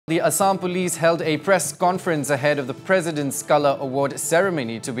The Assam Police held a press conference ahead of the President's Colour Award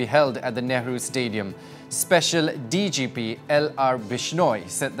ceremony to be held at the Nehru Stadium. Special DGP L.R. Bishnoi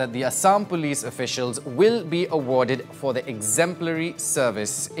said that the Assam Police officials will be awarded for their exemplary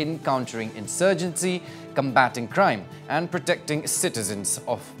service in countering insurgency, combating crime and protecting citizens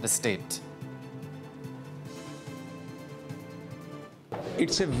of the state.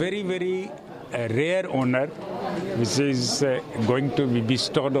 It's a very rare honor which is going to be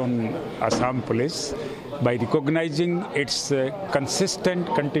bestowed on Assam Police by recognizing its consistent,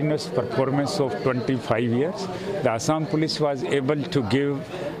 continuous performance of 25 years. The Assam Police was able to give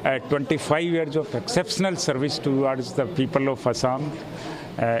 25 years of exceptional service towards the people of Assam,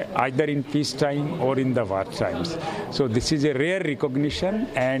 either in peacetime or in the war times. So this is a rare recognition,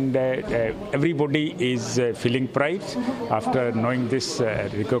 and everybody is feeling pride after knowing this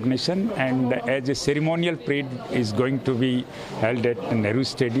recognition. And as a ceremonial parade is going to be held at Nehru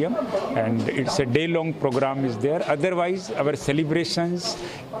Stadium, and it's a day-long program is there. Otherwise, our celebrations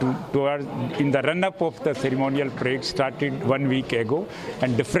in the run-up of the ceremonial parade started 1 week ago,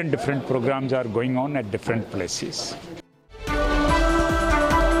 and different programs are going on at different places.